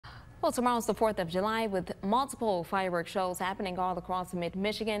Well, tomorrow's the 4th of July with multiple fireworks shows happening all across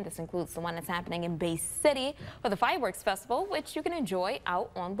mid-Michigan. This includes the one that's happening in Bay City for the Fireworks Festival, which you can enjoy out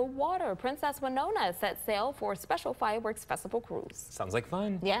on the water. Princess Wenonah set sail for a special fireworks festival cruise. Sounds like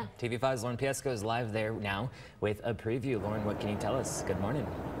fun. Yeah. TV5's Lauren Piesco is live there now with a preview. Lauren, what can you tell us? Good morning.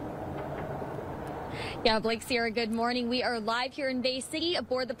 Yeah, Blake, Sierra, good morning. We are live here in Bay City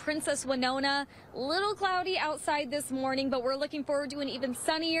aboard the Princess Wenonah. Little cloudy outside this morning, but we're looking forward to an even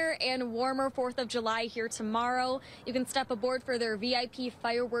sunnier and warmer 4th of July here tomorrow. You can step aboard for their VIP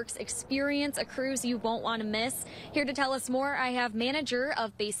fireworks experience, a cruise you won't want to miss. Here to tell us more, I have manager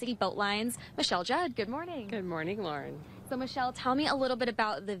of Bay City Boat Lines, Michelle Judd. Good morning. Good morning, Lauren. So, Michelle, tell me a little bit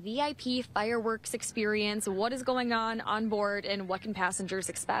about the VIP fireworks experience. What is going on board, and what can passengers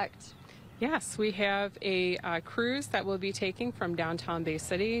expect? Yes, we have a cruise that we'll be taking from downtown Bay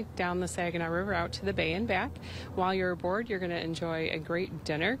City down the Saginaw River out to the bay and back. While you're aboard, you're going to enjoy a great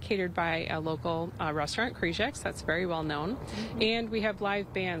dinner catered by a local restaurant, Krzyzek's, that's very well known. And we have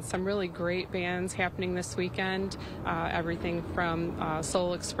live bands, some really great bands happening this weekend. Everything from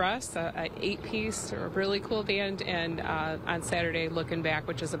Soul Express, an 8-piece, a really cool band, and on Saturday, Looking Back,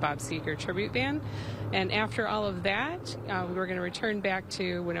 which is a Bob Seger tribute band. And after all of that, we're going to return back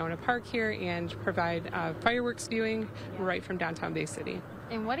to Winona Park here and provide fireworks viewing right from downtown Bay City.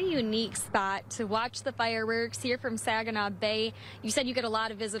 And what a unique spot to watch the fireworks here from Saginaw Bay. You said you get a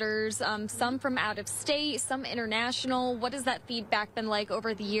lot of visitors, some from out of state, some international. What has that feedback been like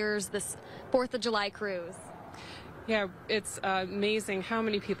over the years, this 4th of July cruise? Yeah, it's amazing how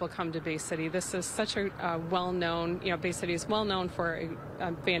many people come to Bay City. This is such a well-known, Bay City is well-known for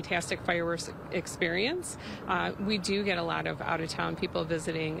a fantastic fireworks experience. We do get a lot of out-of-town people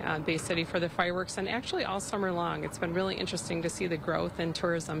visiting Bay City for the fireworks, and actually all summer long. It's been really interesting to see the growth in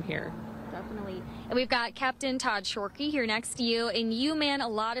tourism here. Definitely. And we've got Captain Todd Shorkey here next to you, and you man a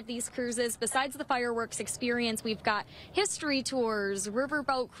lot of these cruises. Besides the fireworks experience, we've got history tours,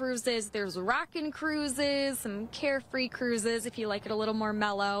 riverboat cruises, there's rockin' cruises, some carefree cruises if you like it a little more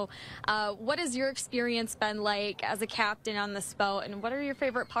mellow. What has your experience been like as a captain on this boat, and what are your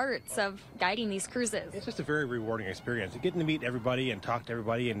favorite parts of guiding these cruises? It's just a very rewarding experience. Getting to meet everybody and talk to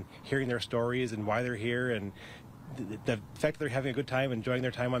everybody and hearing their stories and why they're here, and the fact that they're having a good time, enjoying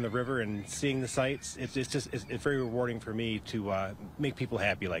their time on the river and seeing the sights, it's very rewarding for me to make people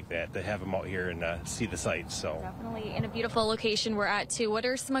happy like that, to have them out here and see the sights. So definitely in a beautiful location we're at too. What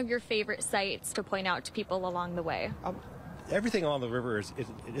are some of your favorite sights to point out to people along the way? Everything along the river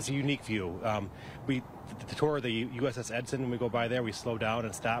is a unique view. The tour of the USS Edson, when we go by there, we slow down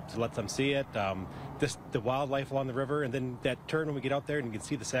and stop to let them see it. The wildlife along the river, and then that turn when we get out there and you can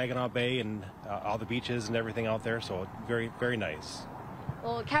see the Saginaw Bay and all the beaches and everything out there. So very, very nice.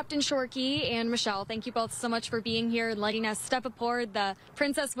 Well, Captain Shorkey and Michelle, thank you both so much for being here and letting us step aboard the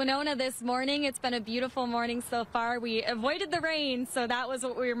Princess Wenonah this morning. It's been a beautiful morning so far. We avoided the rain, so that was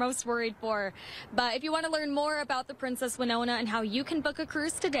what we were most worried for. But if you want to learn more about the Princess Wenonah and how you can book a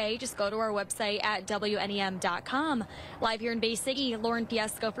cruise today, just go to our website at WNEM.com. Live here in Bay City, Lauren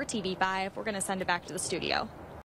Piesco for TV5. We're going to send it back to the studio.